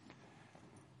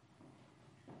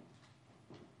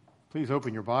Please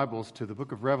open your Bibles to the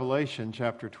book of Revelation,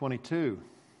 chapter 22.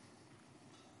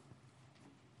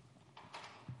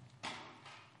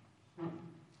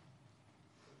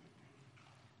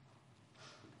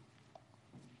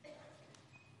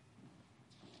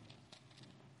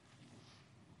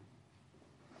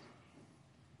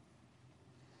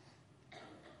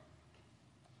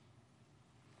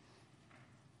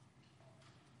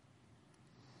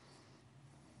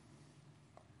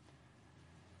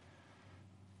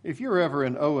 If you're ever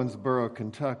in Owensboro,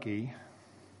 Kentucky,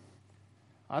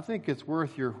 I think it's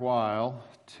worth your while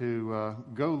to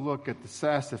go look at the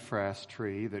sassafras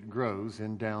tree that grows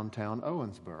in downtown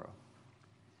Owensboro.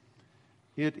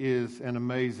 It is an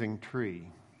amazing tree.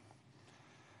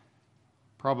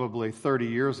 Probably 30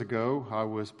 years ago, I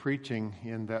was preaching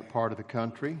in that part of the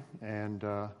country, and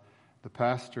the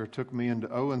pastor took me into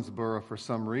Owensboro for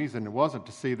some reason. It wasn't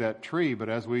to see that tree, but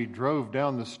as we drove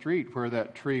down the street where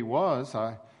that tree was,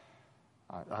 I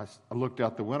looked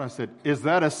out the window. I said, "Is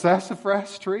that a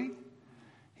sassafras tree?"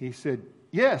 He said,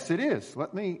 "Yes, it is.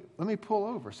 Let me pull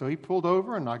over." So he pulled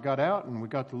over, and I got out, and we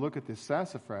got to look at this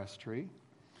sassafras tree.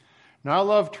 Now, I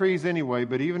love trees anyway,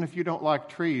 but even if you don't like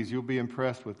trees, you'll be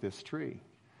impressed with this tree.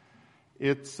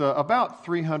 It's about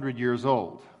 300 years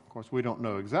old. Of course, we don't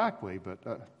know exactly, but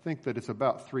I think that it's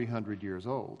about 300 years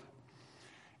old.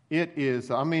 It is,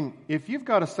 if you've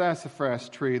got a sassafras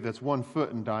tree that's 1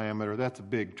 foot in diameter, that's a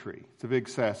big tree. It's a big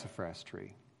sassafras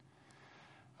tree.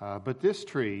 But this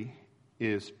tree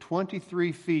is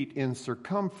 23 feet in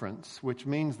circumference, which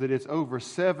means that it's over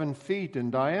 7 feet in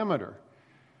diameter.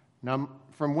 Now,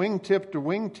 from wingtip to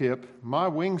wingtip, my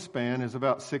wingspan is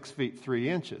about 6 feet 3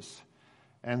 inches.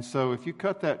 And so if you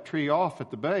cut that tree off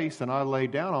at the base and I lay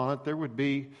down on it, there would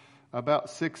be about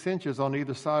 6 inches on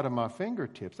either side of my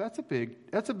fingertips. That's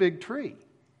a big tree.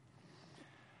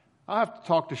 I have to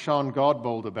talk to Sean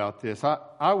Godbold about this.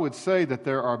 I would say that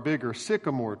there are bigger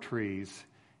sycamore trees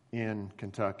in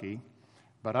Kentucky,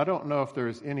 but I don't know if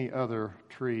there's any other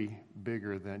tree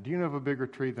bigger than. Do you know of a bigger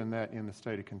tree than that in the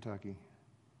state of Kentucky?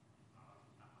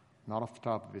 Not off the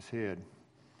top of his head.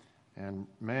 And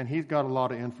man, he's got a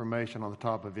lot of information on the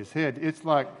top of his head. It's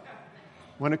like,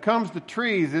 when it comes to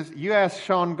trees, you ask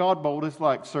Sean Godbold, it's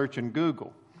like searching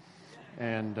Google.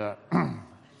 And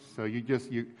so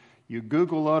you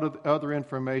Google other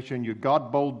information, you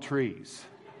Godbold trees.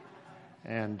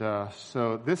 And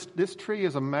so this tree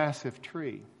is a massive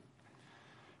tree.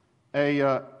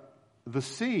 The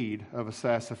seed of a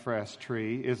sassafras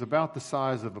tree is about the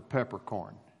size of a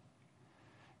peppercorn.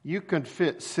 You could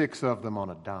fit 6 of them on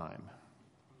a dime.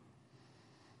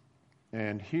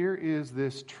 And here is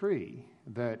this tree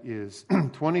that is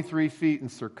 23 feet in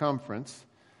circumference.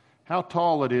 How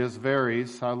tall it is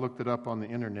varies. I looked it up on the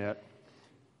internet.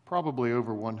 Probably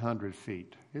over 100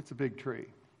 feet. It's a big tree.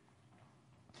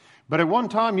 But at one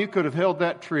time, you could have held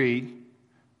that tree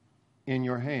in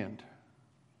your hand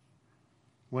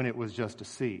when it was just a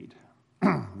seed.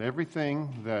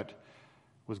 Everything that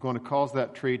was going to cause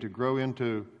that tree to grow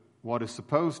into what is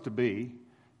supposed to be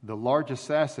the largest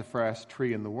sassafras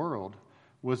tree in the world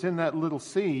was in that little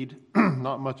seed,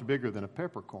 not much bigger than a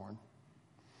peppercorn.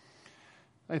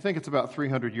 I think it's about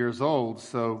 300 years old,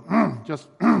 so just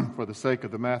for the sake of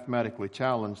the mathematically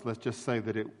challenged, let's just say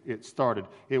that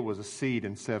it was a seed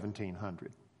in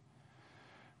 1700.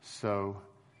 So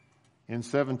in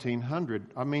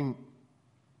 1700,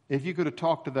 if you could have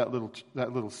talked to that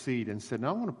little seed and said,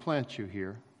 "Now I'm going to plant you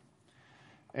here,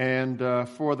 and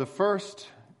for the first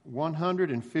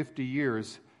 150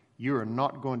 years, you are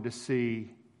not going to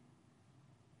see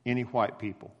any white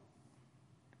people.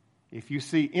 If you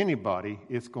see anybody,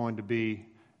 it's going to be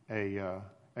a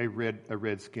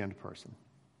red-skinned person.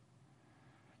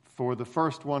 For the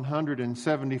first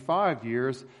 175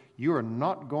 years, you are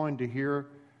not going to hear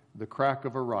the crack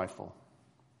of a rifle.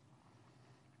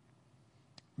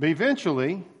 But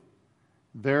eventually,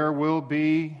 there will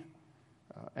be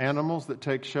animals that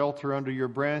take shelter under your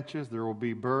branches. There will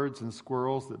be birds and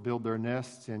squirrels that build their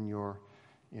nests in your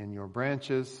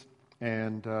branches.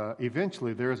 And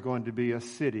eventually there is going to be a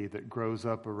city that grows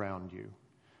up around you.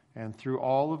 And through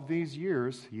all of these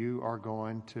years, you are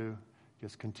going to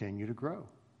just continue to grow."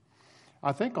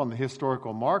 I think on the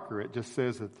historical marker, it just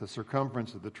says that the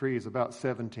circumference of the tree is about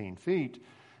 17 feet.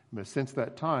 But since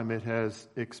that time, it has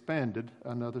expanded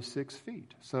another 6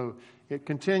 feet. So it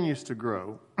continues to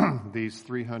grow these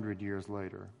 300 years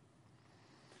later.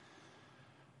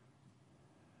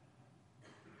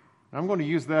 I'm going to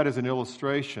use that as an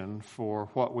illustration for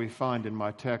what we find in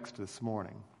my text this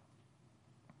morning.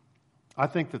 I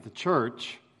think that the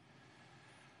church,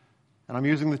 and I'm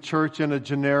using the church in a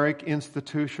generic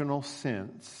institutional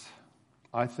sense,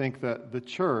 I think that the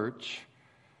church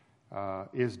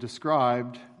is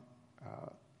described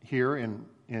here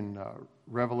in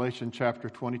Revelation chapter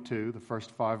 22, the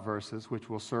first 5 verses, which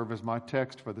will serve as my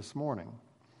text for this morning.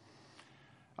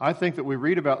 I think that we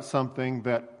read about something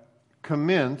that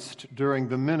commenced during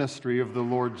the ministry of the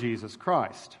Lord Jesus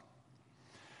Christ.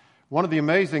 One of the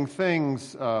amazing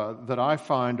things that I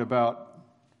find about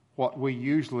what we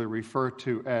usually refer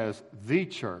to as the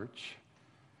church,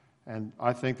 and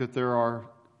I think that there are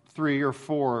 3 or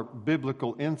 4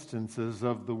 biblical instances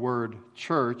of the word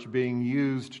church being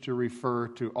used to refer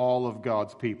to all of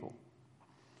God's people.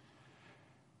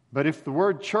 But if the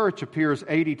word church appears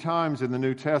 80 times in the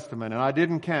New Testament, and I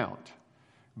didn't count,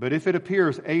 but if it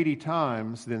appears 80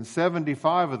 times, then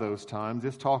 75 of those times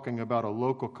it's talking about a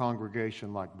local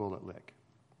congregation like Bullitt Lick.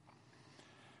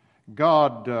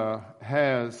 God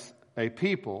has a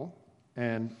people,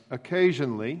 and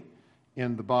occasionally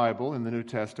in the Bible, in the New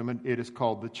Testament, it is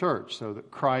called the church, so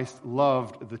that Christ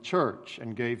loved the church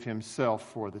and gave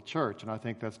himself for the church. And I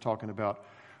think that's talking about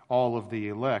all of the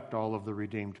elect, all of the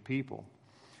redeemed people.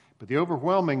 But the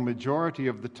overwhelming majority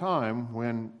of the time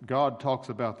when God talks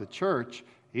about the church,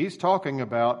 he's talking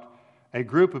about a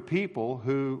group of people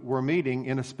who were meeting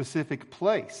in a specific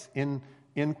place, in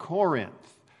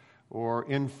Corinth, or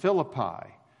in Philippi,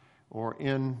 or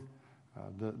in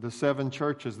the 7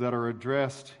 churches that are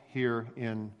addressed here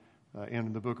in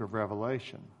the book of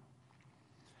Revelation.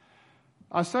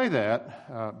 I say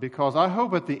that because I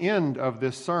hope at the end of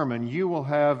this sermon you will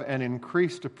have an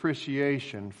increased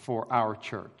appreciation for our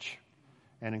church,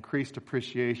 an increased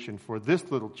appreciation for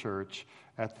this little church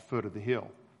at the foot of the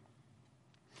hill.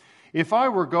 If I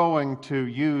were going to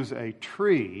use a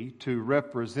tree to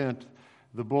represent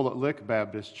the Bullitt Lick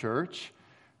Baptist Church,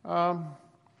 then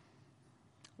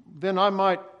I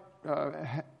might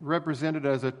represent it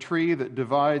as a tree that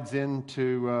divides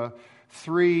into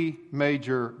 3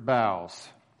 major boughs.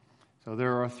 So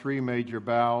there are 3 major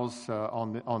boughs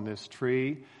on this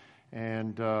tree,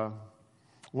 and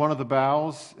one of the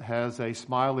boughs has a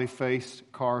smiley face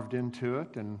carved into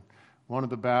it, and one of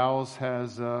the boughs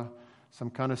has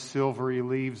some kind of silvery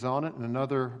leaves on it, and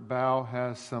another bough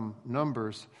has some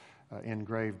numbers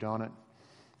engraved on it.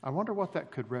 I wonder what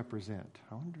that could represent.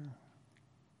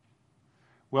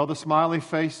 Well, the smiley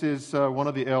face is one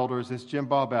of the elders. It's Jim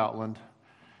Bob Outland.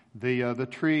 The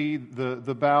tree,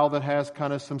 the bough that has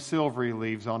kind of some silvery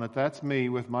leaves on it, that's me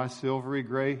with my silvery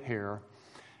gray hair.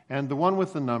 And the one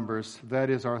with the numbers, that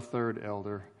is our 3rd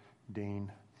elder,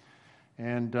 Dean.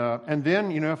 And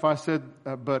then, if I said,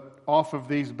 but off of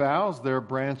these boughs, there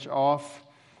branch off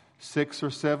 6 or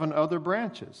 7 other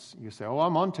branches. You say, oh,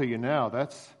 I'm on to you now.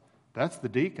 That's the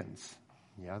deacons.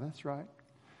 Yeah, that's right.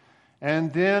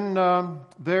 And then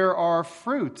there are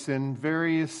fruits in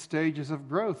various stages of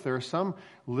growth. There are some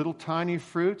little tiny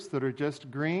fruits that are just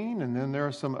green, and then there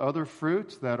are some other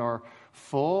fruits that are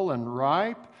full and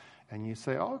ripe. And you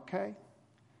say, okay,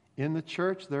 in the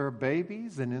church there are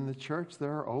babies, and in the church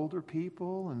there are older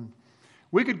people. And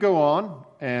we could go on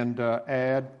and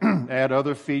add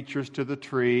other features to the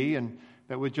tree, and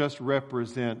that would just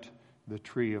represent the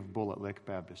tree of Bullitt Lick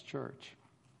Baptist Church.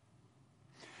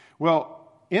 Well,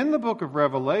 in the book of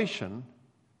Revelation,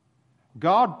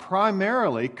 God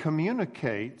primarily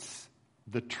communicates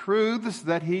the truths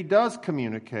that he does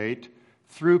communicate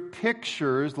through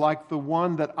pictures like the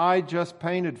one that I just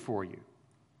painted for you.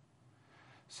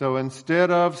 So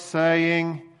instead of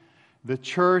saying the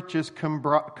church is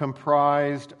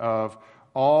comprised of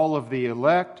all of the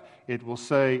elect, it will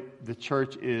say the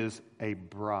church is a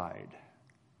bride.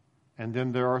 And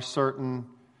then there are certain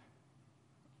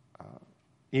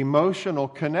emotional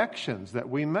connections that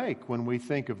we make when we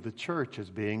think of the church as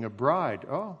being a bride.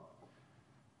 Oh,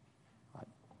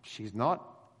 she's not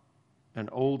an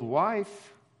old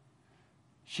wife.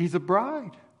 She's a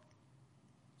bride.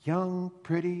 Young,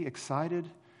 pretty, excited,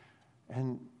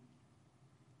 and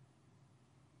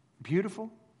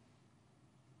beautiful.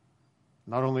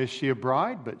 Not only is she a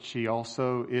bride, but she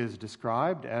also is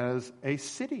described as a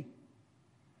city.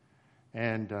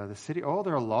 And the city, there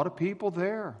are a lot of people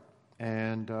there.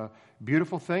 And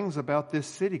beautiful things about this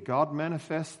city. God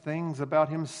manifests things about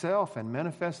himself and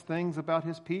manifests things about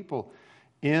his people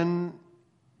in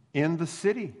the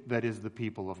city that is the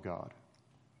people of God.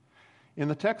 In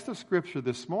the text of Scripture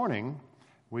this morning,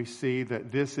 we see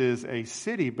that this is a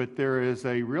city, but there is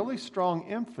a really strong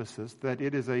emphasis that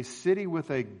it is a city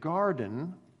with a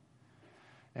garden,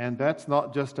 and that's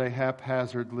not just a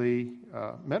haphazardly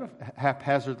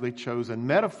chosen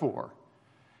metaphor.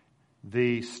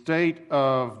 The state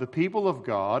of the people of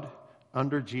God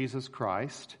under Jesus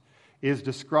Christ is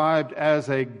described as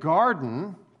a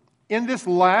garden in this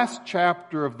last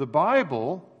chapter of the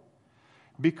Bible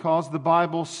because the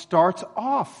Bible starts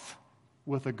off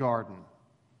with a garden.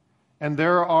 And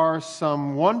there are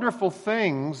some wonderful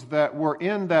things that were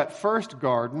in that first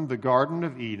garden, the Garden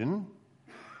of Eden,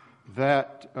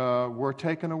 that were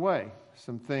taken away.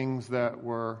 Some things that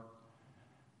were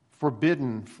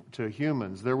forbidden to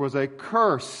humans. There was a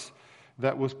curse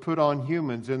that was put on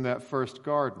humans in that first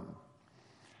garden.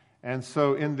 And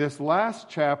so in this last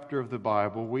chapter of the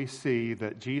Bible, we see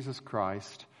that Jesus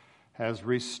Christ has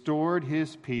restored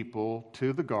his people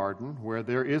to the garden where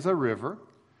there is a river,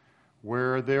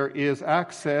 where there is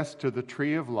access to the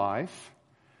tree of life,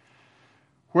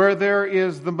 where there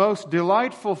is the most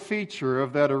delightful feature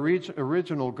of that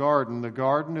original garden, the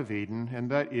Garden of Eden, and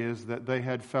that is that they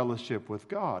had fellowship with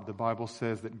God. The Bible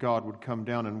says that God would come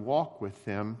down and walk with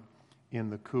them in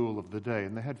the cool of the day,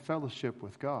 and they had fellowship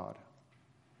with God.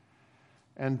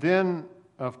 And then,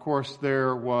 of course,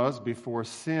 there was, before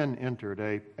sin entered,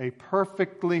 a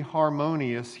perfectly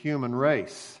harmonious human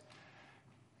race.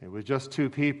 It was just two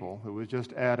people. It was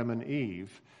just Adam and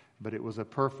Eve. But it was a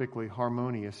perfectly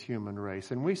harmonious human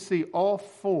race. And we see all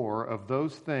four of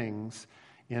those things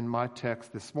in my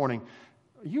text this morning.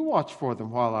 You watch for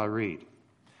them while I read.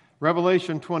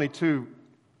 Revelation 22,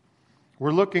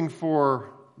 we're looking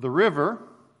for the river,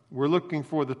 we're looking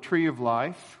for the tree of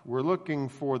life, we're looking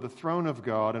for the throne of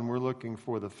God, and we're looking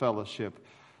for the fellowship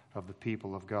of the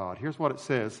people of God. Here's what it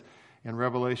says in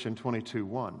Revelation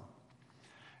 22:1.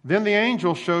 Then the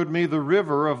angel showed me the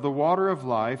river of the water of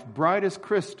life, bright as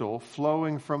crystal,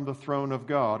 flowing from the throne of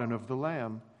God and of the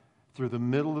Lamb through the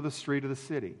middle of the street of the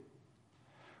city.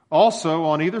 Also,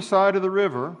 on either side of the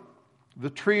river,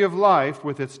 the tree of life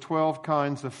with its 12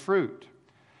 kinds of fruit,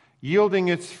 yielding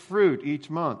its fruit each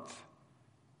month.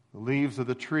 The leaves of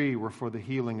the tree were for the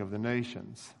healing of the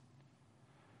nations.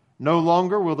 No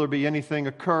longer will there be anything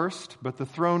accursed, but the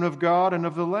throne of God and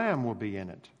of the Lamb will be in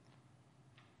it.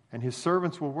 And his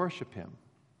servants will worship him.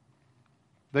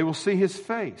 They will see his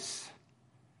face,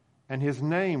 and his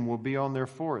name will be on their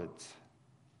foreheads.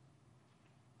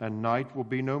 And night will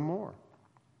be no more.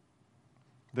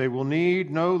 They will need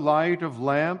no light of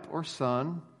lamp or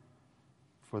sun,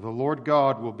 for the Lord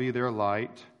God will be their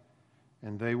light,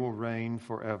 and they will reign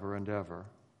forever and ever.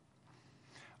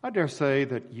 I dare say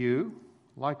that you,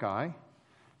 like I,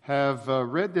 have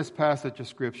read this passage of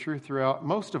Scripture throughout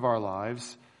most of our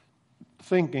lives,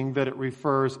 thinking that it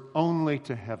refers only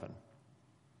to heaven.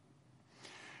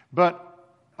 But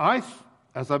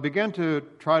as I began to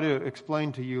try to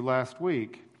explain to you last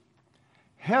week,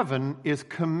 heaven is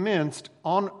commenced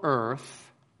on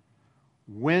earth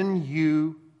when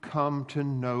you come to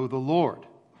know the Lord.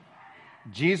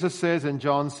 Jesus says in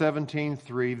John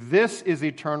 17:3, "This is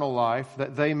eternal life,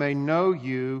 that they may know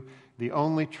you, the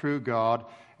only true God,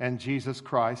 and Jesus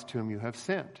Christ, whom you have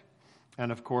sent."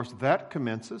 And of course, that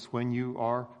commences when you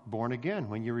are born again.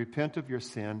 When you repent of your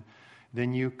sin,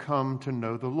 then you come to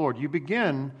know the Lord. You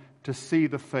begin to see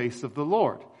the face of the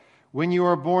Lord. When you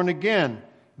are born again,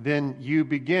 then you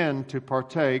begin to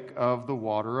partake of the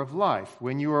water of life.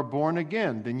 When you are born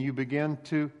again, then you begin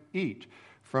to eat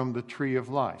from the tree of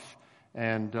life.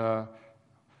 And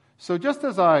so just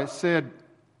as I said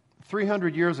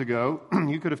 300 years ago,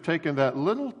 you could have taken that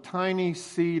little tiny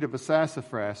seed of a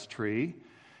sassafras tree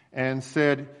and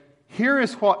said, here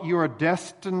is what you are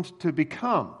destined to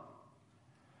become.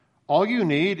 All you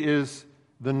need is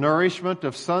the nourishment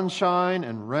of sunshine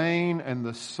and rain and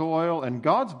the soil and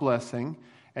God's blessing,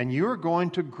 and you're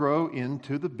going to grow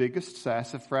into the biggest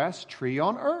sassafras tree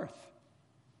on earth.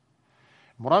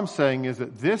 What I'm saying is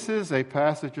that this is a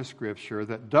passage of Scripture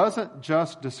that doesn't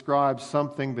just describe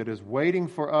something that is waiting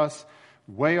for us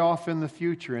way off in the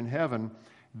future in heaven.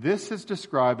 This is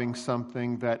describing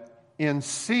something that in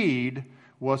seed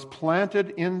was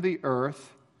planted in the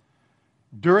earth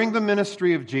during the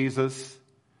ministry of Jesus,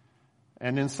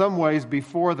 and in some ways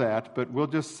before that, but we'll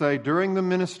just say during the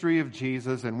ministry of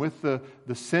Jesus and with the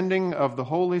sending of the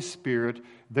Holy Spirit,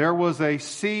 there was a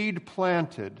seed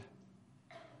planted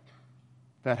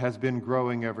that has been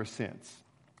growing ever since.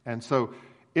 And so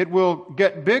it will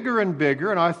get bigger and bigger,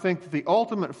 and I think the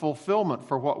ultimate fulfillment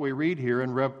for what we read here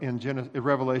in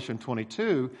Revelation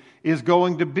 22 is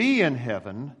going to be in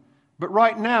heaven, but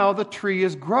right now the tree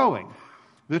is growing.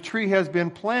 The tree has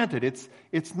been planted.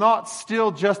 It's not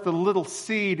still just a little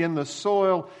seed in the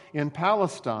soil in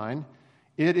Palestine.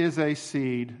 It is a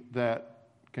seed that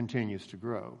continues to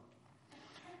grow.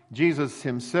 Jesus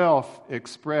himself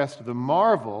expressed the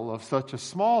marvel of such a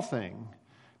small thing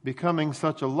becoming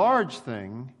such a large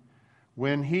thing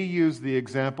when he used the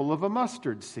example of a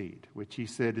mustard seed, which he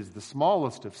said is the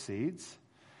smallest of seeds.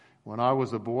 When I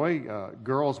was a boy,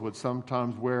 girls would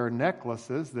sometimes wear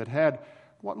necklaces that had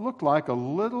what looked like a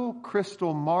little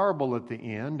crystal marble at the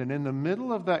end, and in the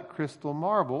middle of that crystal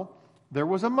marble, there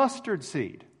was a mustard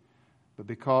seed. But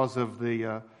because of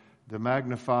the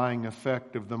magnifying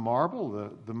effect of the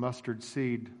marble, the mustard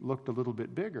seed looked a little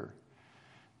bit bigger.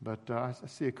 But I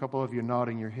see a couple of you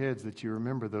nodding your heads that you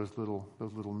remember those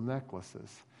little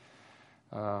necklaces.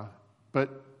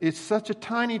 But it's such a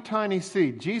tiny, tiny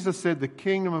seed. Jesus said the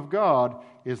kingdom of God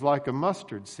is like a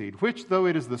mustard seed, which, though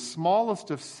it is the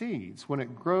smallest of seeds, when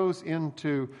it grows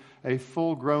into a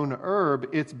full-grown herb,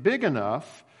 it's big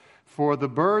enough for the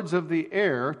birds of the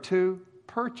air to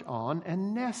perch on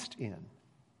and nest in.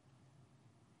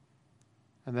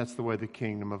 And that's the way the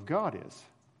kingdom of God is.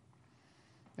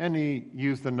 And he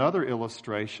used another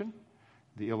illustration,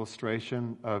 the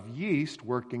illustration of yeast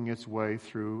working its way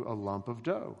through a lump of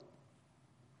dough.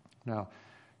 Now,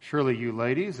 surely you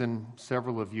ladies and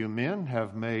several of you men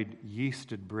have made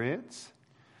yeasted breads.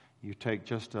 You take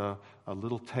just a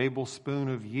little tablespoon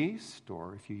of yeast,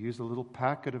 or if you use a little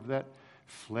packet of that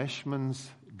Fleshman's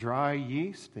dry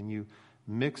yeast, and you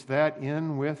mix that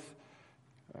in with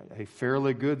a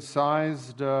fairly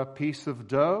good-sized piece of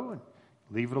dough, and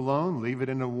leave it alone, leave it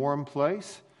in a warm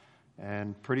place,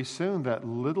 and pretty soon that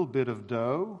little bit of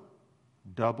dough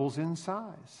doubles in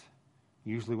size.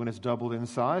 Usually when it's doubled in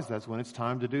size, that's when it's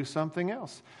time to do something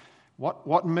else.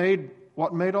 What made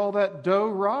all that dough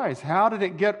rise? How did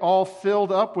it get all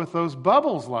filled up with those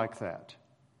bubbles like that?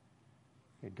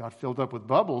 It got filled up with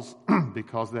bubbles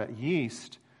because that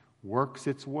yeast works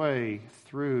its way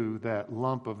through that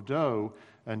lump of dough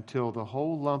until the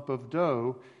whole lump of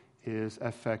dough is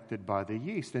affected by the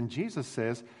yeast. And Jesus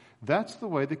says that's the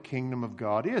way the kingdom of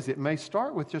God is. It may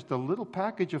start with just a little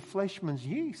package of Fleshman's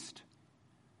yeast,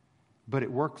 but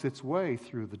it works its way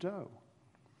through the dough.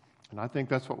 And I think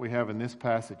that's what we have in this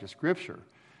passage of Scripture.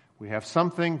 We have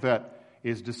something that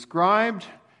is described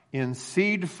in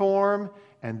seed form,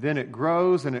 and then it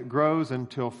grows and it grows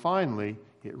until finally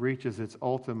it reaches its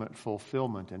ultimate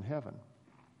fulfillment in heaven.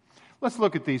 Let's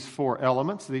look at these four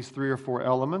elements, these three or four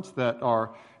elements that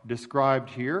are described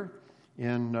here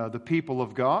in the people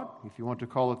of God. If you want to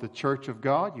call it the church of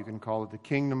God, you can call it the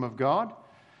kingdom of God.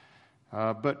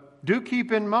 But do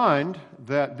keep in mind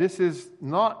that this is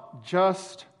not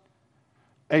just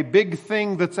a big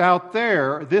thing that's out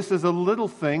there. This is a little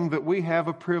thing that we have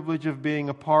a privilege of being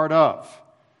a part of.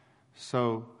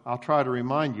 So I'll try to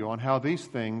remind you on how these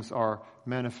things are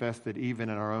manifested even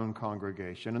in our own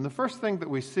congregation. And the first thing that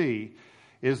we see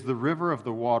is the river of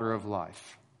the water of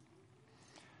life.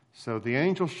 So the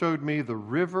angel showed me the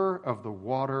river of the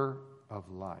water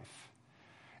of life.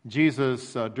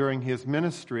 Jesus, during his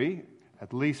ministry,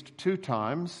 at least 2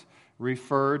 times,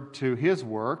 referred to his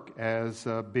work as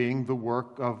being the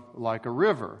work of like a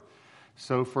river.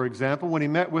 So, for example, when he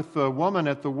met with the woman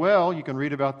at the well, you can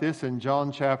read about this in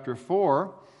John chapter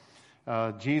 4.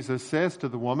 Jesus says to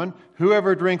the woman,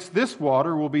 "Whoever drinks this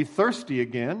water will be thirsty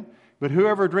again, but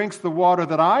whoever drinks the water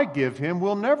that I give him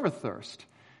will never thirst.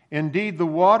 Indeed, the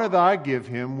water that I give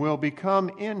him will become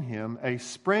in him a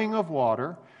spring of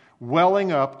water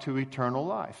welling up to eternal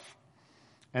life."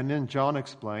 And then John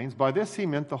explains, by this he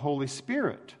meant the Holy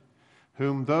Spirit,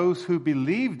 whom those who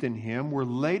believed in him were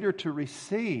later to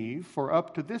receive, for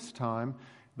up to this time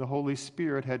the Holy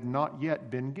Spirit had not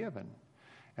yet been given.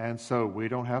 And so we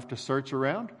don't have to search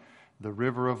around. The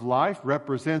river of life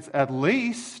represents at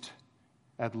least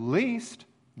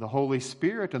the Holy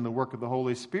Spirit and the work of the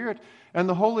Holy Spirit. And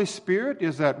the Holy Spirit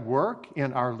is at work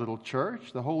in our little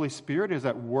church. The Holy Spirit is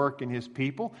at work in his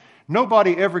people.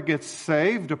 Nobody ever gets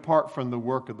saved apart from the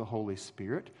work of the Holy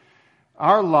Spirit.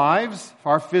 Our lives,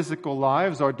 our physical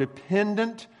lives, are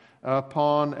dependent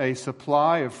upon a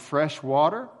supply of fresh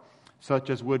water, such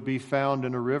as would be found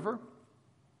in a river.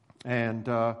 And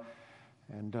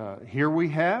here we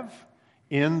have,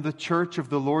 in the church of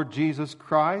the Lord Jesus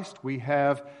Christ, we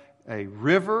have a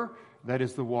river that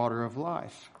is the water of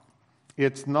life.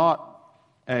 It's not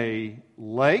a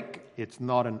lake. It's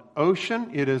not an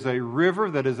ocean. It is a river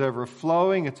that is ever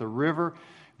flowing. It's a river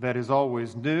that is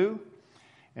always new.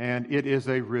 And it is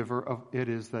a river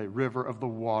of the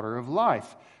water of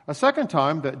life. A second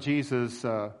time that Jesus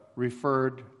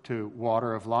referred to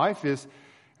water of life is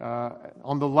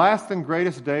on the last and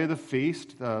greatest day of the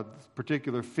feast. This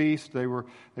particular feast, they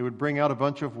would bring out a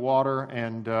bunch of water,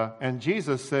 and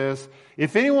Jesus says,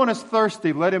 "If anyone is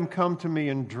thirsty, let him come to me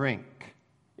and drink.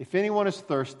 If anyone is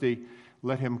thirsty,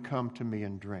 let him come to me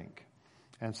and drink."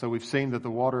 And so we've seen that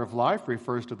the water of life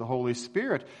refers to the Holy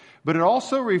Spirit, but it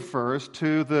also refers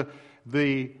to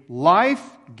the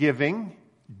life-giving,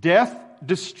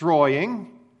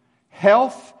 death-destroying,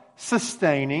 health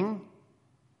life-sustaining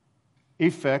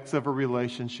effects of a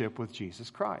relationship with Jesus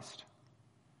Christ.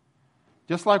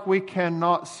 Just like we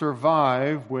cannot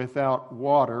survive without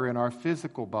water in our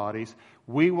physical bodies,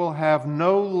 we will have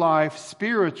no life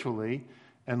spiritually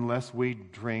unless we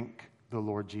drink the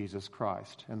Lord Jesus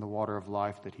Christ and the water of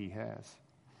life that He has.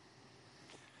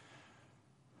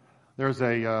 There's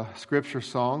a scripture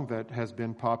song that has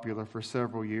been popular for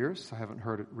several years. I haven't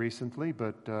heard it recently,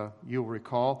 but you'll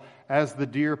recall, "As the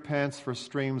deer pants for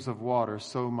streams of water,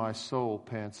 so my soul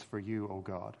pants for you, O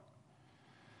God."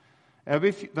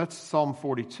 That's Psalm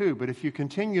 42, but if you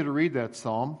continue to read that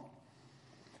psalm,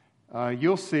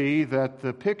 you'll see that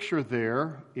the picture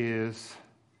there is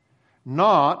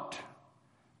not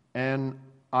an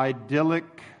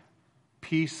idyllic,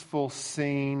 peaceful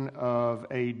scene of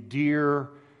a deer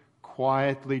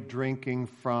quietly drinking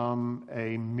from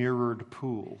a mirrored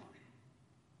pool.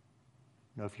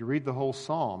 Now, if you read the whole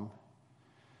psalm,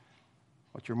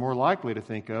 what you're more likely to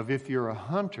think of, if you're a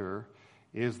hunter,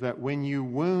 is that when you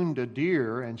wound a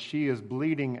deer and she is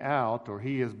bleeding out or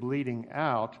he is bleeding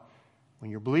out, when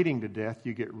you're bleeding to death,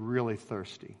 you get really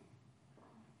thirsty.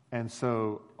 And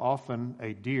so often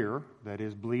a deer that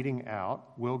is bleeding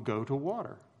out will go to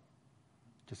water.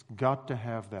 Just got to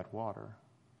have that water.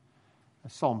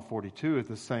 Psalm 42 is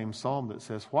the same psalm that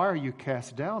says, "Why are you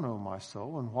cast down, O my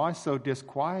soul, and why so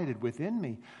disquieted within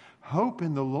me? Hope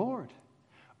in the Lord."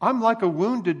 I'm like a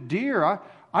wounded deer.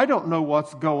 I don't know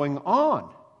what's going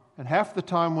on. And half the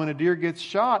time when a deer gets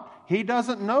shot, he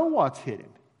doesn't know what's hit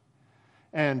him.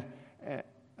 And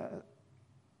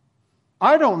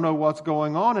I don't know what's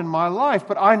going on in my life,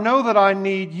 but I know that I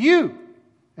need you.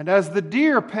 And as the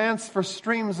deer pants for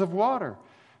streams of water,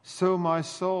 so my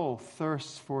soul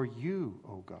thirsts for you,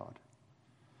 O God.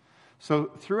 So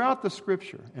throughout the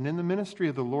Scripture and in the ministry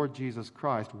of the Lord Jesus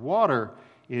Christ, water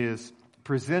is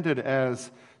presented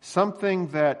as something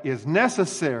that is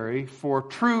necessary for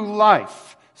true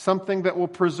life, something that will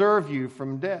preserve you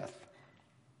from death.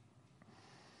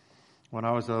 When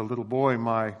I was a little boy,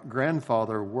 my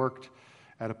grandfather worked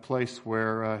at a place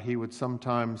where he would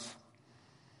sometimes,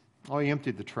 he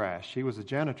emptied the trash. He was a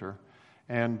janitor.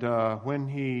 And when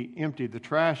he emptied the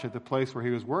trash at the place where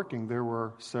he was working, there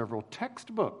were several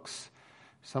textbooks,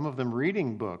 some of them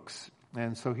reading books.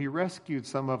 And so he rescued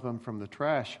some of them from the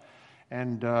trash.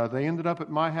 And they ended up at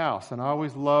my house. And I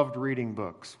always loved reading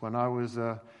books. When I was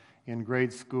in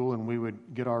grade school and we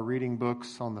would get our reading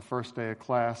books on the first day of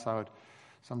class, I would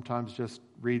sometimes just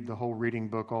read the whole reading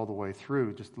book all the way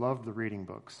through. Just loved the reading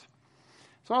books.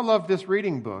 So I loved this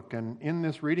reading book, and in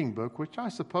this reading book, which I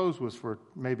suppose was for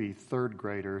maybe third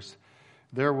graders,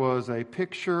 there was a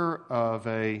picture of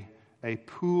a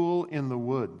pool in the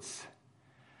woods.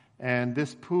 And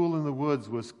this pool in the woods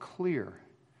was clear,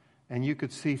 and you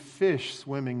could see fish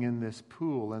swimming in this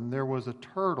pool, and there was a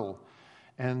turtle,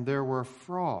 and there were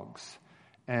frogs.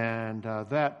 And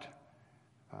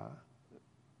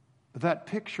that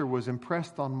picture was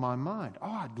impressed on my mind.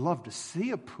 Oh, I'd love to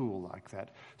see a pool like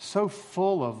that, so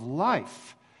full of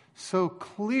life, so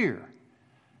clear.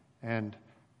 And,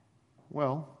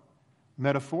 well,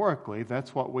 metaphorically,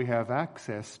 that's what we have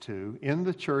access to. In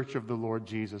the church of the Lord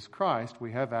Jesus Christ,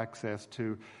 we have access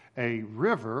to a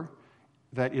river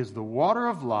that is the water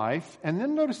of life. And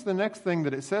then notice the next thing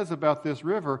that it says about this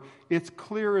river, it's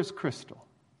clear as crystal.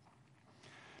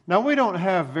 Now, we don't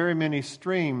have very many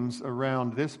streams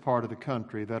around this part of the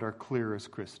country that are clear as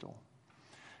crystal.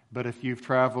 But if you've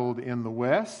traveled in the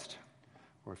west,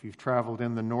 or if you've traveled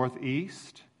in the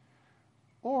northeast,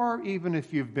 or even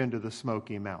if you've been to the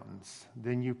Smoky Mountains,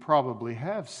 then you probably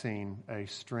have seen a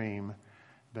stream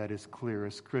that is clear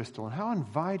as crystal. And how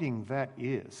inviting that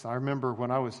is. I remember when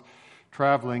I was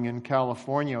traveling in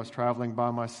California, I was traveling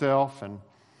by myself and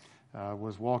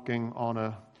was walking on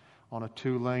a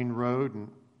 2-lane road,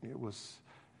 and it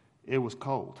was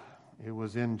cold. It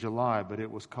was in July, but it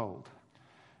was cold.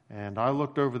 And I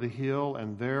looked over the hill,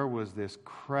 and there was this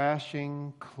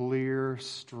crashing, clear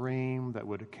stream that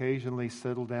would occasionally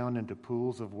settle down into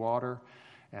pools of water.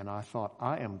 And I thought,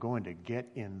 I am going to get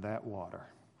in that water.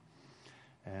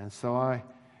 And so I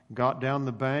got down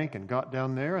the bank and got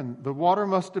down there, and the water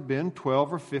must have been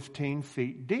 12 or 15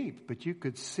 feet deep. But you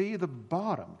could see the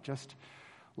bottom, just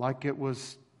like it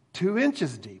was 2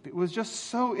 inches deep. It was just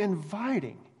so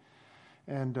inviting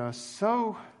and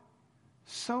so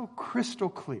crystal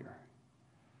clear.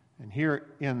 And here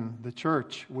in the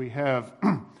church we have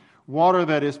water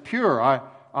that is pure.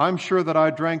 I'm sure that I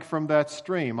drank from that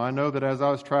stream. I know that as I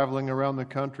was traveling around the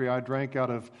country, I drank out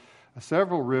of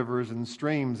several rivers and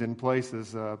streams in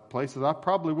places I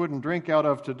probably wouldn't drink out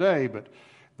of today, but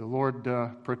the Lord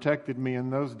protected me in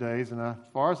those days. And as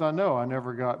far as I know, I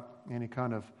never got any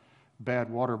kind of bad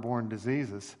waterborne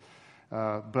diseases.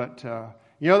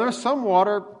 There's some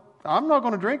water, I'm not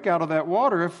going to drink out of that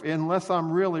water unless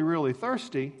I'm really, really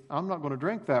thirsty. I'm not going to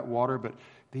drink that water, but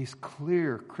these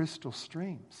clear crystal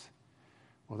streams.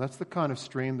 Well, that's the kind of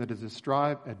stream that is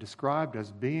described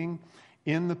as being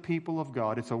in the people of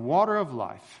God. It's a water of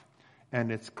life,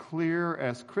 and it's clear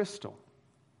as crystal.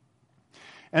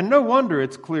 And no wonder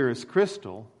it's clear as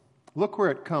crystal. Look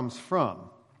where it comes from.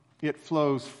 It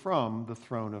flows from the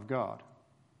throne of God.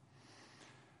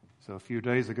 So a few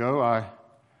days ago, I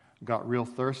got real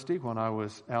thirsty when I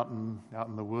was out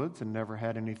in the woods and never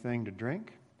had anything to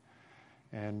drink.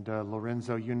 And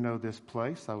Lorenzo, you know this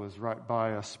place. I was right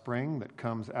by a spring that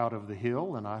comes out of the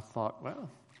hill, and I thought, well,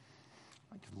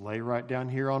 I just lay right down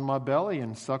here on my belly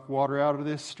and suck water out of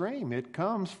this stream. It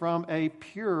comes from a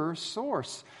pure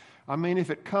source. I mean, if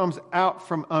it comes out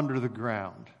from under the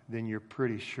ground, then you're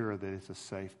pretty sure that it's a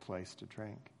safe place to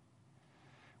drink.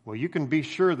 Well, you can be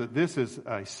sure that this is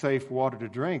a safe water to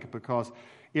drink because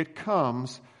it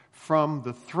comes from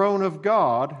the throne of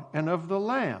God and of the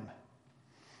Lamb.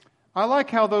 I like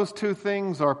how those two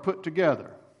things are put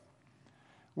together.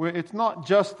 Where it's not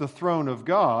just the throne of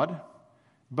God,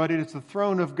 but it's the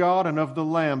throne of God and of the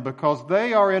Lamb, because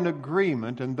they are in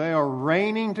agreement and they are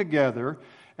reigning together.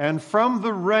 And from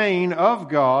the reign of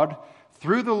God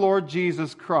through the Lord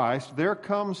Jesus Christ, there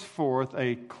comes forth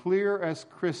a clear as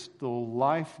crystal,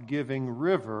 life-giving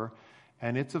river,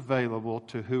 and it's available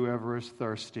to whoever is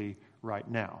thirsty right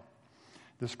now.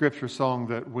 The scripture song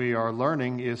that we are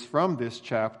learning is from this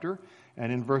chapter,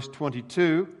 and in verse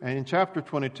 22, and in chapter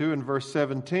 22 and verse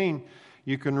 17,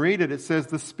 you can read it. It says,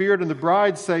 "The Spirit and the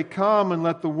bride say, 'Come,' and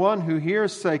let the one who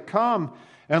hears say, 'Come,'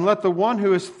 and let the one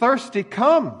who is thirsty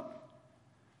come.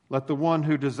 Let the one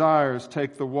who desires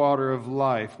take the water of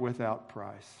life without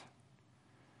price."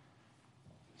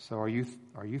 So are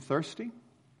you thirsty?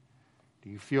 Do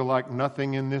you feel like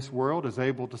nothing in this world is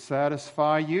able to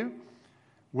satisfy you?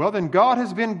 Well, then God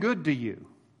has been good to you,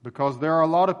 because there are a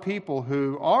lot of people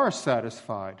who are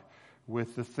satisfied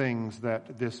with the things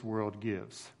that this world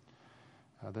gives.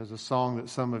 There's a song that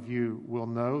some of you will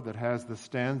know that has the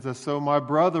stanza, "So my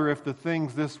brother, if the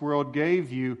things this world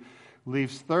gave you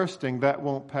leaves thirsting, that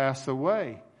won't pass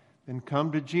away, then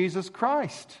come to Jesus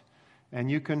Christ,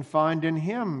 and you can find in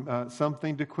Him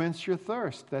something to quench your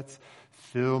thirst." That's,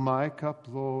 "Fill my cup,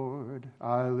 Lord,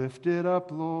 I lift it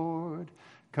up, Lord.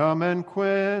 Come and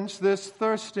quench this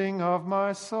thirsting of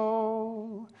my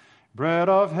soul. Bread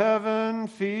of heaven,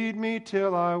 feed me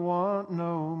till I want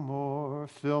no more.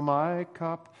 Fill my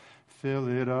cup, fill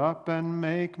it up, and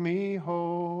make me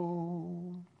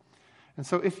whole." And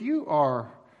so if you are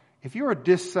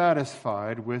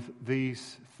dissatisfied with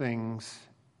these things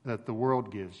that the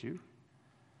world gives you,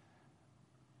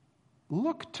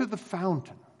 look to the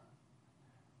fountain.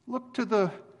 Look to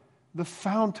the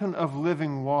fountain of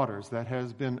living waters that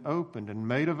has been opened and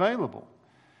made available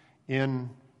in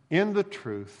the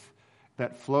truth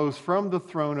that flows from the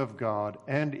throne of God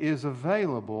and is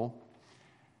available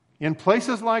in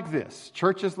places like this,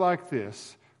 churches like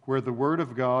this, where the Word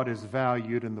of God is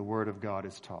valued and the Word of God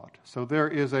is taught. So there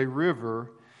is a river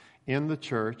in the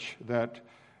church that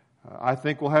I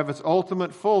think will have its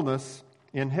ultimate fullness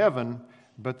in heaven,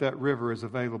 but that river is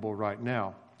available right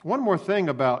now. One more thing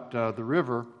about the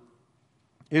river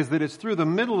is that it's through the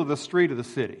middle of the street of the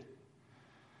city.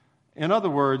 In other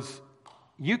words,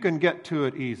 you can get to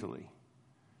it easily.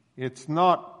 It's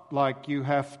not like you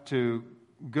have to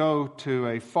go to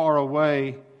a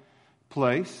faraway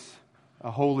place, a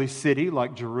holy city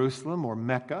like Jerusalem or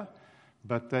Mecca,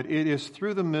 but that it is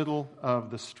through the middle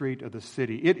of the street of the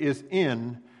city. It is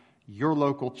in your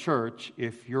local church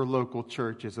if your local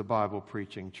church is a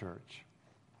Bible-preaching church.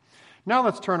 Now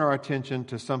let's turn our attention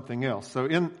to something else. So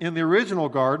in the original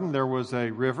garden, there was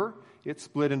a river. It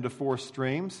split into 4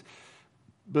 streams.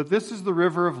 But this is the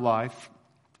river of life,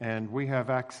 and we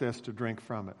have access to drink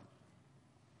from it.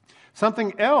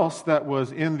 Something else that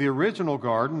was in the original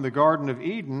garden, the Garden of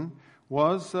Eden,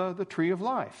 was the tree of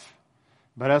life.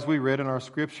 But as we read in our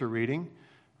scripture reading,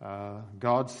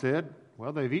 God said,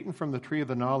 well, they've eaten from the tree of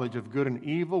the knowledge of good and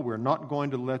evil. We're not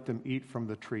going to let them eat from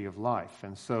the tree of life.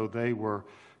 And so they were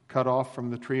cut off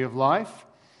from the tree of life.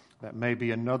 That may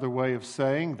be another way of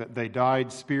saying that they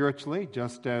died spiritually,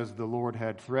 just as the Lord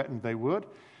had threatened they would.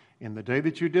 In the day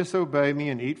that you disobey me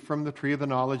and eat from the tree of the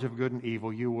knowledge of good and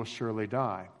evil, you will surely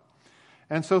die.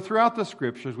 And so throughout the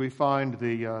scriptures, we find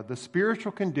the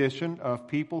spiritual condition of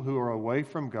people who are away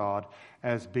from God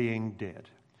as being dead.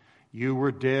 You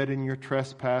were dead in your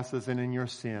trespasses and in your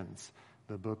sins,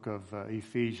 the book of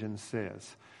Ephesians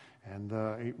says.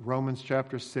 And Romans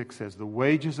chapter 6 says, the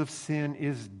wages of sin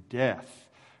is death,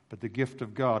 but the gift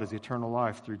of God is eternal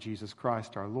life through Jesus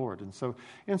Christ our Lord. And so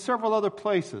in several other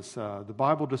places, the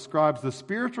Bible describes the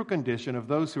spiritual condition of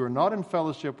those who are not in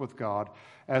fellowship with God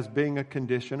as being a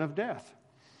condition of death.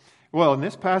 Well, in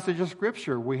this passage of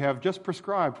Scripture, we have just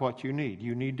prescribed what you need.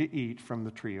 You need to eat from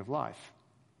the tree of life.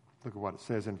 Look at what it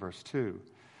says in verse 2.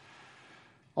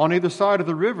 On either side of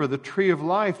the river, the tree of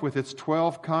life with its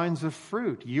 12 kinds of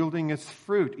fruit, yielding its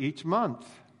fruit each month.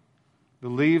 The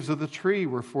leaves of the tree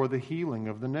were for the healing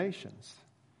of the nations.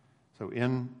 So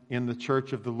in the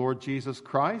church of the Lord Jesus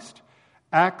Christ,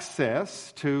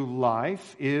 access to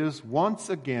life is once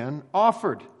again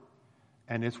offered.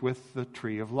 And it's with the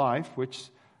tree of life, which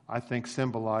I think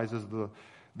symbolizes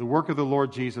the work of the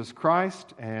Lord Jesus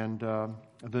Christ and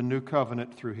the new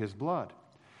covenant through His blood.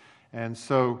 And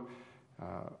so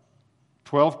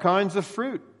 12 kinds of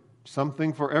fruit,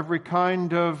 something for every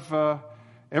kind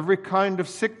of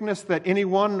sickness that any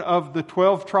one of the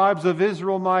 12 tribes of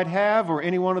Israel might have, or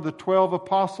any one of the 12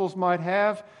 apostles might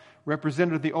have,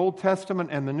 represented the Old Testament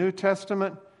and the New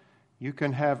Testament. You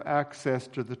can have access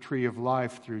to the tree of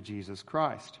life through Jesus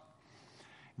Christ.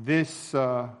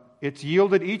 It's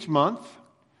yielded each month,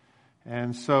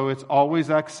 and so it's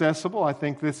always accessible. I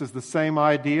think this is the same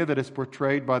idea that is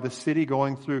portrayed by the city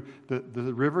going through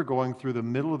the river going through the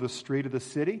middle of the street of the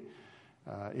city.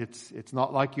 It's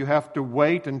not like you have to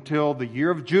wait until the year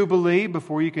of Jubilee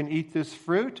before you can eat this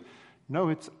fruit. No,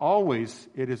 it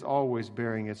is always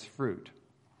bearing its fruit.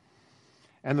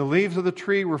 And the leaves of the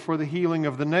tree were for the healing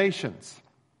of the nations.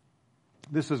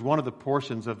 This is one of the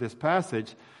portions of this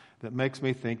passage that makes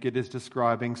me think it is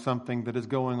describing something that is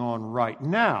going on right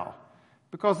now.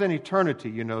 Because in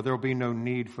eternity, there will be no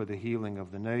need for the healing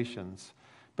of the nations.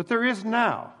 But there is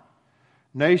now.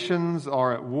 Nations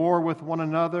are at war with one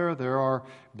another. There are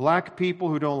black people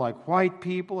who don't like white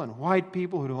people, and white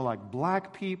people who don't like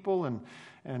black people,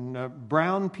 and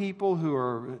brown people who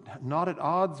are not at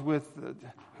odds with,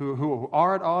 who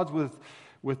are at odds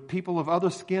with people of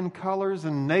other skin colors,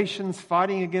 and nations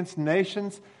fighting against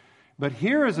nations. But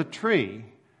here is a tree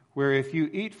where if you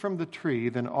eat from the tree,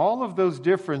 then all of those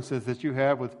differences that you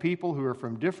have with people who are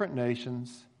from different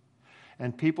nations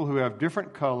and people who have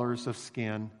different colors of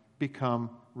skin become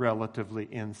relatively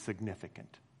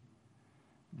insignificant.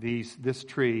 This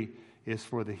tree is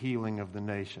for the healing of the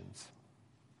nations.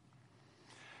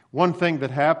 One thing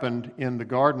that happened in the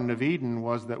Garden of Eden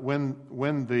was that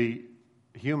when the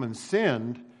humans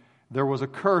sinned, there was a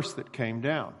curse that came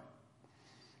down.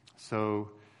 So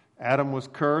Adam was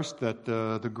cursed that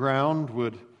the ground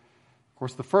would, of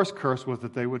course, the first curse was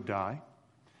that they would die.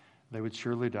 They would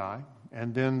surely die.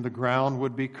 And then the ground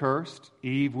would be cursed.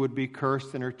 Eve would be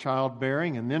cursed in her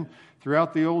childbearing. And then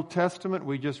throughout the Old Testament,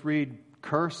 we just read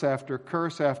curse after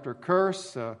curse after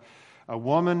curse. A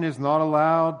woman is not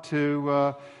allowed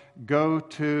to go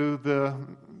to the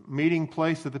meeting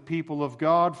place of the people of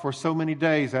God for so many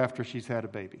days after she's had a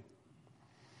baby.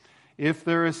 If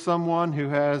there is someone who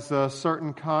has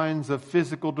certain kinds of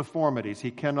physical deformities,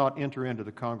 he cannot enter into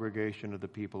the congregation of the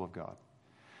people of God.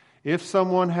 If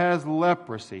someone has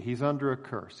leprosy, he's under a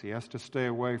curse. He has to stay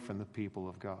away from the people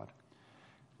of God.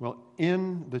 Well,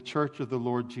 in the church of the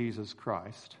Lord Jesus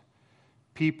Christ,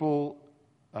 people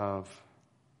of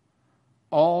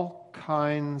all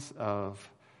kinds of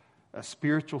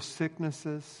spiritual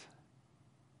sicknesses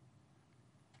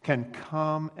can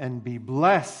come and be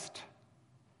blessed.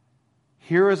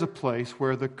 Here is a place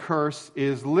where the curse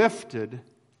is lifted.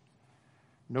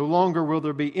 No longer will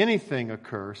there be anything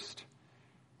accursed,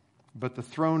 but the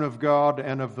throne of God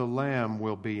and of the Lamb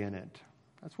will be in it.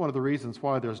 That's one of the reasons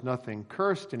why there's nothing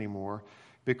cursed anymore,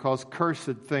 because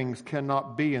cursed things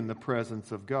cannot be in the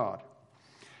presence of God.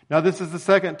 Now, this is the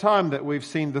second time that we've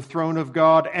seen the throne of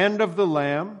God and of the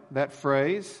Lamb, that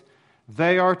phrase.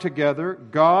 They are together.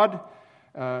 God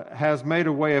has made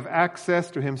a way of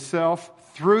access to Himself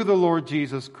through the Lord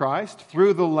Jesus Christ,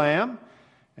 through the Lamb.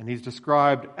 And He's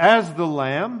described as the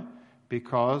Lamb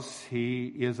because He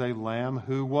is a Lamb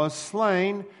who was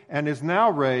slain and is now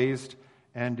raised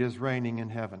and is reigning in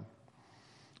heaven.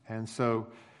 And so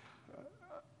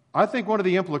I think one of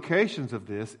the implications of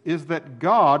this is that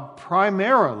God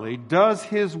primarily does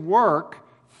His work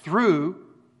through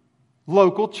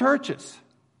local churches.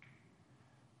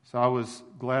 So I was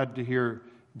glad to hear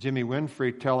Jimmy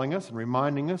Winfrey telling us and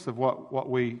reminding us of what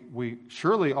we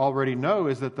surely already know,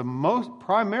 is that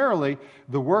primarily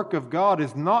the work of God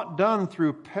is not done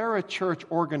through parachurch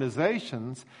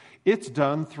organizations. It's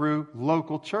done through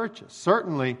local churches.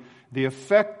 Certainly, the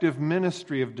effective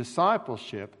ministry of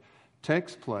discipleship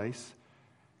takes place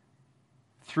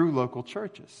through local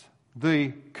churches.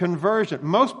 the conversion.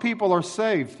 Most people are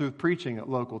saved through preaching at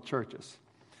local churches.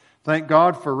 Thank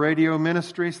God for radio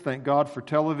ministries. Thank God for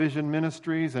television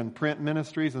ministries and print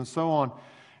ministries and so on.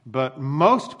 But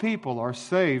most people are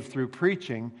saved through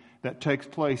preaching that takes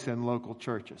place in local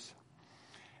churches.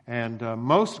 And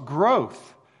most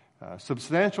growth,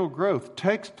 substantial growth,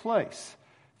 takes place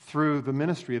through the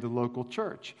ministry of the local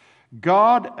church.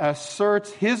 God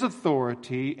asserts His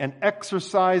authority and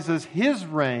exercises His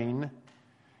reign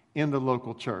in the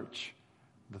local church.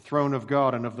 The throne of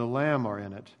God and of the Lamb are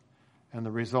in it. And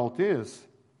the result is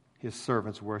His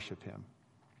servants worship Him.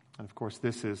 And of course,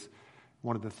 this is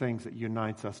one of the things that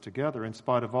unites us together. In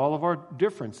spite of all of our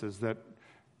differences that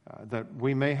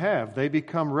we may have, they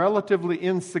become relatively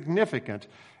insignificant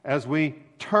as we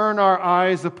turn our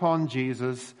eyes upon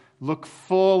Jesus, look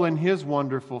full in His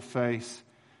wonderful face,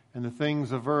 and the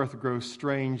things of earth grow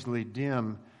strangely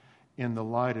dim in the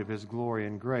light of His glory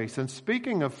and grace. And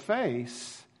speaking of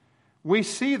face, we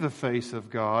see the face of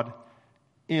God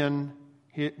in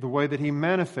the way that He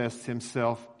manifests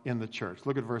Himself in the church.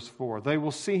 Look at verse 4. They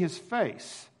will see His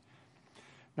face.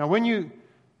 Now, when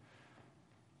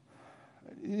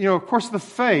of course, the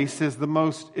face is the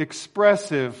most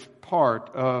expressive part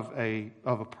of a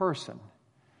person.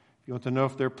 If you want to know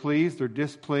if they're pleased or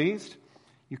displeased,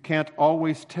 you can't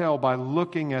always tell by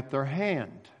looking at their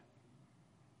hand.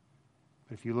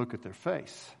 But if you look at their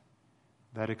face,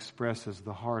 that expresses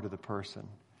the heart of the person.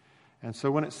 And so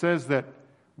when it says that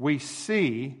we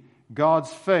see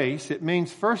God's face, it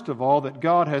means, first of all, that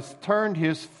God has turned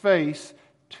His face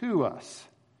to us.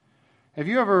 Have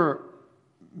you ever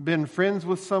been friends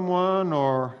with someone,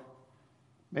 or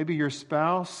maybe your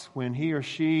spouse, when he or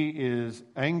she is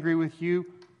angry with you,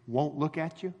 won't look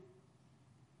at you?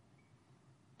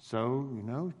 So,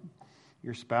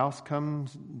 your spouse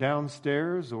comes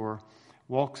downstairs or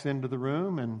walks into the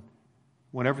room, and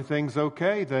when everything's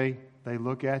okay, they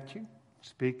look at you,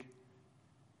 speak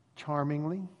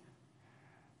charmingly,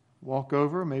 walk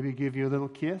over, maybe give you a little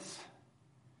kiss.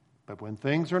 But when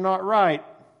things are not right,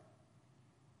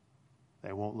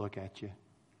 they won't look at you.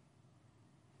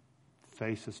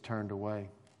 Face is turned away.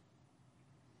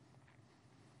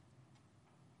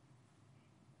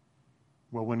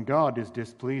 Well, when God is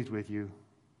displeased with you,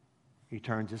 He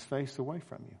turns His face away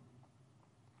from you.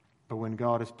 But when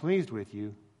God is pleased with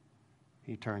you,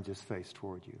 He turns His face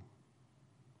toward you.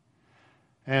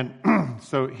 And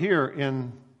so here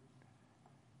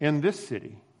in this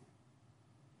city,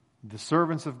 the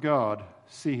servants of God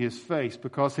see His face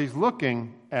because He's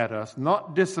looking at us,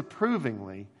 not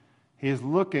disapprovingly. He is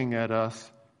looking at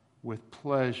us with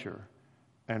pleasure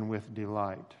and with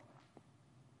delight.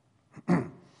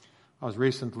 I was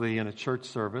recently in a church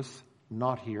service,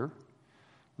 not here.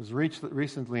 I was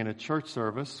recently in a church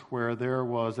service where there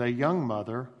was a young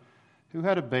mother who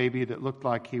had a baby that looked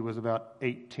like he was about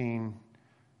 18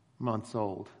 months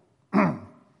old.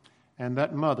 And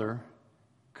that mother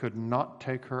could not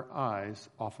take her eyes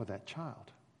off of that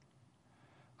child.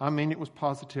 I mean, it was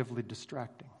positively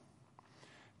distracting.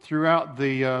 Throughout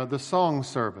the song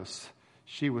service,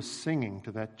 she was singing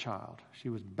to that child. She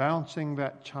was bouncing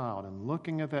that child and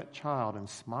looking at that child and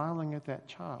smiling at that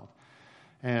child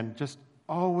and just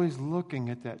always looking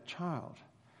at that child.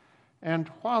 And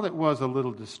while it was a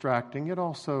little distracting, it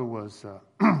also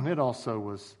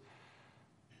was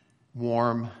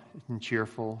warm and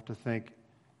cheerful to think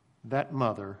that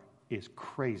mother is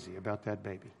crazy about that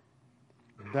baby.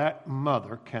 That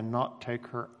mother cannot take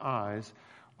her eyes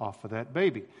off of that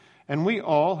baby. And we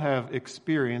all have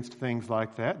experienced things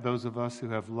like that. Those of us who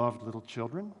have loved little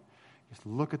children, just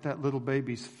look at that little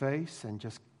baby's face and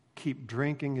just keep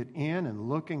drinking it in and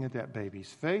looking at that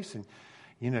baby's face. And,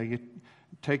 you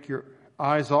take your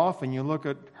eyes off and you look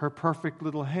at her perfect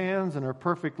little hands and her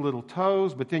perfect little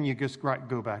toes, but then you just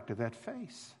go back to that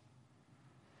face.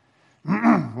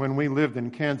 When we lived in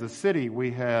Kansas City,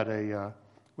 we had a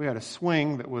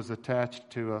swing that was attached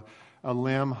to a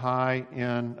limb high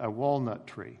in a walnut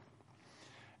tree.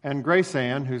 And Grace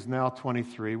Ann, who's now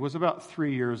 23, was about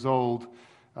 3 years old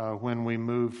when we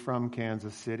moved from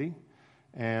Kansas City.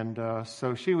 And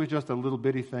so she was just a little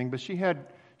bitty thing, but she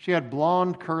had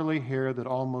blonde curly hair that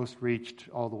almost reached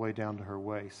all the way down to her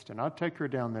waist. And I'd take her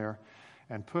down there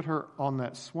and put her on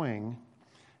that swing.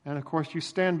 And of course, you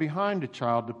stand behind a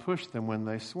child to push them when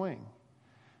they swing.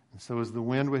 And so as the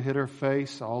wind would hit her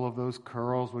face, all of those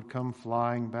curls would come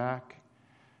flying back.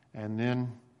 And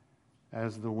then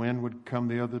as the wind would come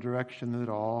the other direction, they'd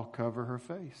all cover her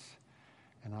face.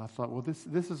 And I thought, well,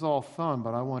 this is all fun,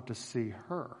 but I want to see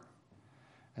her.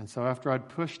 And so after I'd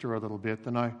pushed her a little bit,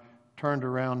 then I turned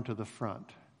around to the front.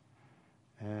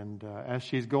 And as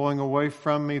she's going away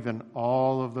from me, then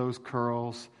all of those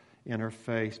curls in her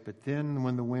face. But then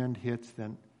when the wind hits,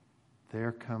 then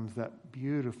there comes that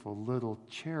beautiful little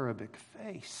cherubic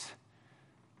face.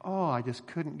 Oh, I just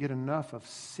couldn't get enough of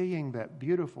seeing that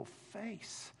beautiful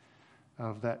face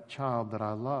of that child that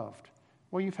I loved.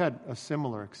 Well, you've had a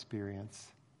similar experience.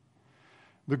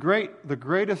 The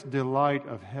greatest delight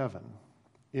of heaven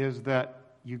is that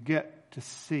you get to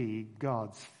see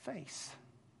God's face.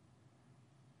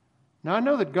 Now, I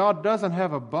know that God doesn't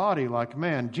have a body like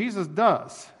man. Jesus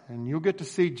does, and you'll get to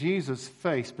see Jesus'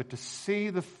 face, but to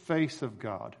see the face of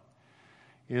God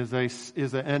is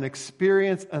an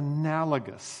experience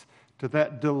analogous to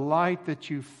that delight that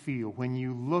you feel when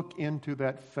you look into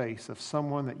that face of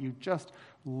someone that you just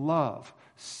love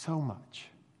so much.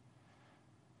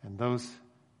 And those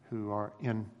who are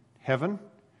in heaven,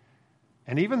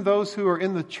 and even those who are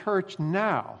in the church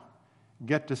now,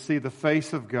 get to see the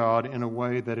face of God in a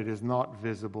way that it is not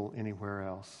visible anywhere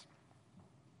else.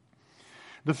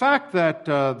 The fact that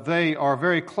they are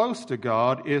very close to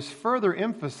God is further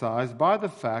emphasized by the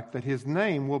fact that His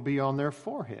name will be on their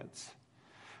foreheads.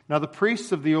 Now, the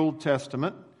priests of the Old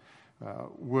Testament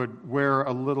would wear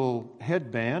a little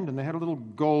headband, and they had a little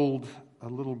gold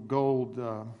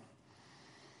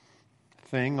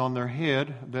thing on their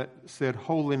head that said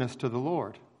 "Holiness to the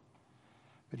Lord."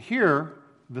 But here,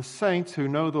 the saints who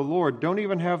know the Lord don't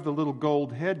even have the little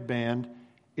gold headband.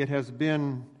 It has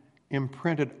been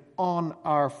imprinted on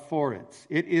our foreheads.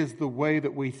 It is the way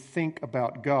that we think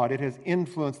about God. It has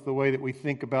influenced the way that we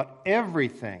think about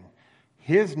everything.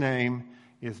 His name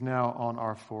is now on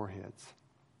our foreheads.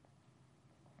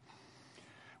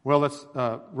 Well, let's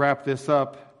wrap this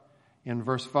up. In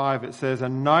verse 5 it says,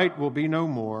 "And night will be no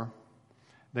more.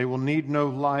 They will need no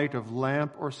light of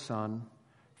lamp or sun,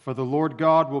 for the Lord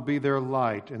God will be their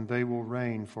light, and they will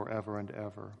reign forever and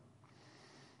ever."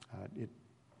 It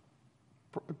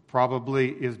probably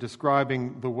is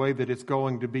describing the way that it's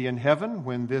going to be in heaven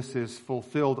when this is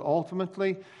fulfilled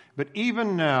ultimately. But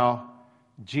even now,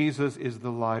 Jesus is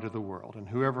the light of the world, and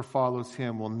whoever follows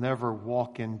Him will never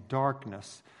walk in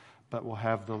darkness, but will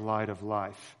have the light of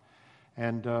life.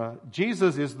 And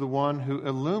Jesus is the one who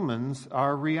illumines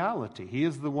our reality. He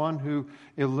is the one who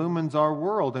illumines our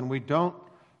world, and we don't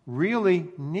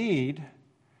really need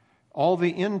all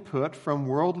the input from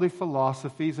worldly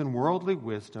philosophies and worldly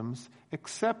wisdoms,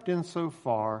 except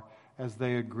insofar as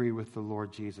they agree with the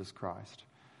Lord Jesus Christ.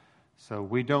 So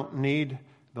we don't need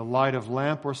the light of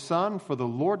lamp or sun, for the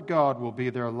Lord God will be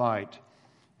their light,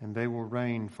 and they will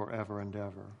reign forever and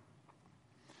ever.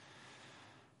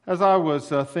 As I was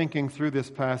thinking through this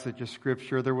passage of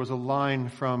Scripture, there was a line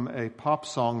from a pop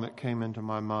song that came into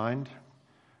my mind.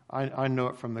 I know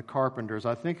it from the Carpenters.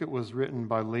 I think it was written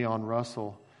by Leon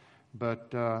Russell,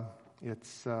 but the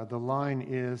line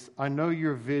is, "I know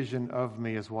your vision of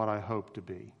me is what I hope to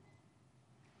be.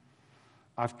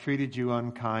 I've treated you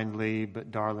unkindly,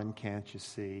 but darling, can't you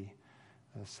see?"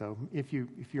 So if you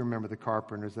remember the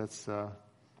Carpenters, that's a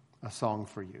song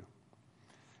for you.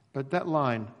 But that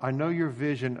line, "I know your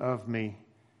vision of me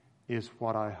is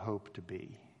what I hope to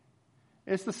be."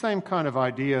 It's the same kind of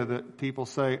idea that people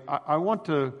say, I want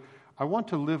to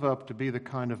live up to be the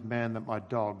kind of man that my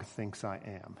dog thinks I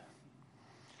am.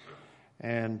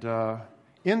 And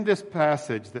in this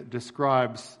passage that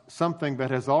describes something that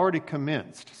has already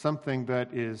commenced, something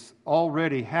that is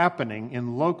already happening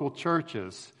in local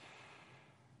churches,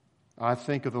 I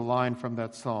think of the line from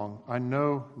that song, "I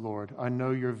know, Lord, I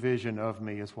know your vision of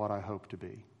me is what I hope to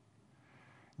be."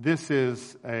 This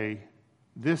is a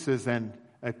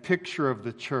picture of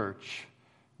the church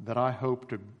that I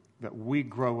hope that we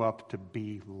grow up to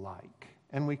be like.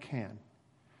 And we can.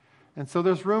 And so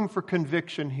there's room for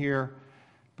conviction here,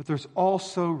 but there's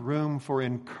also room for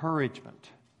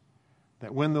encouragement.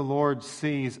 That when the Lord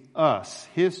sees us,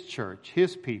 His church,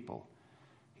 His people,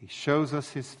 He shows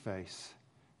us His face.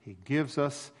 He gives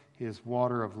us His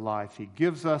water of life. He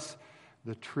gives us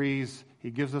the trees.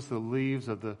 He gives us the leaves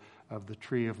of the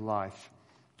tree of life.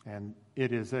 And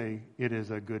it is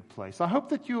a good place. I hope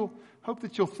that you'll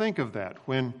think of that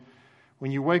when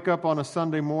you wake up on a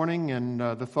Sunday morning and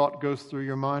the thought goes through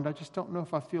your mind, "I just don't know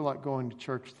if I feel like going to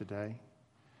church today."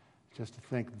 Just to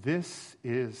think, this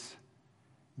is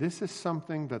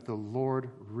something that the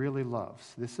Lord really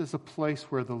loves. This is a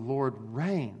place where the Lord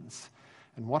reigns.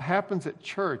 And what happens at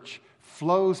church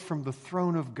flows from the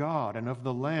throne of God and of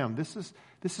the Lamb. This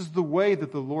is the way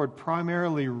that the Lord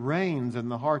primarily reigns in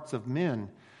the hearts of men,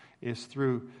 is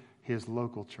through His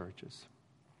local churches.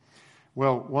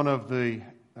 Well, one of the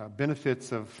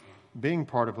benefits of being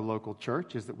part of a local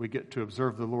church is that we get to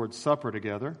observe the Lord's Supper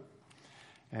together.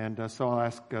 And so I'll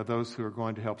ask those who are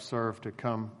going to help serve to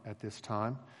come at this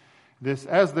time.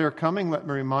 As they're coming, let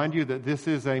me remind you that this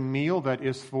is a meal that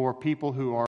is for people who are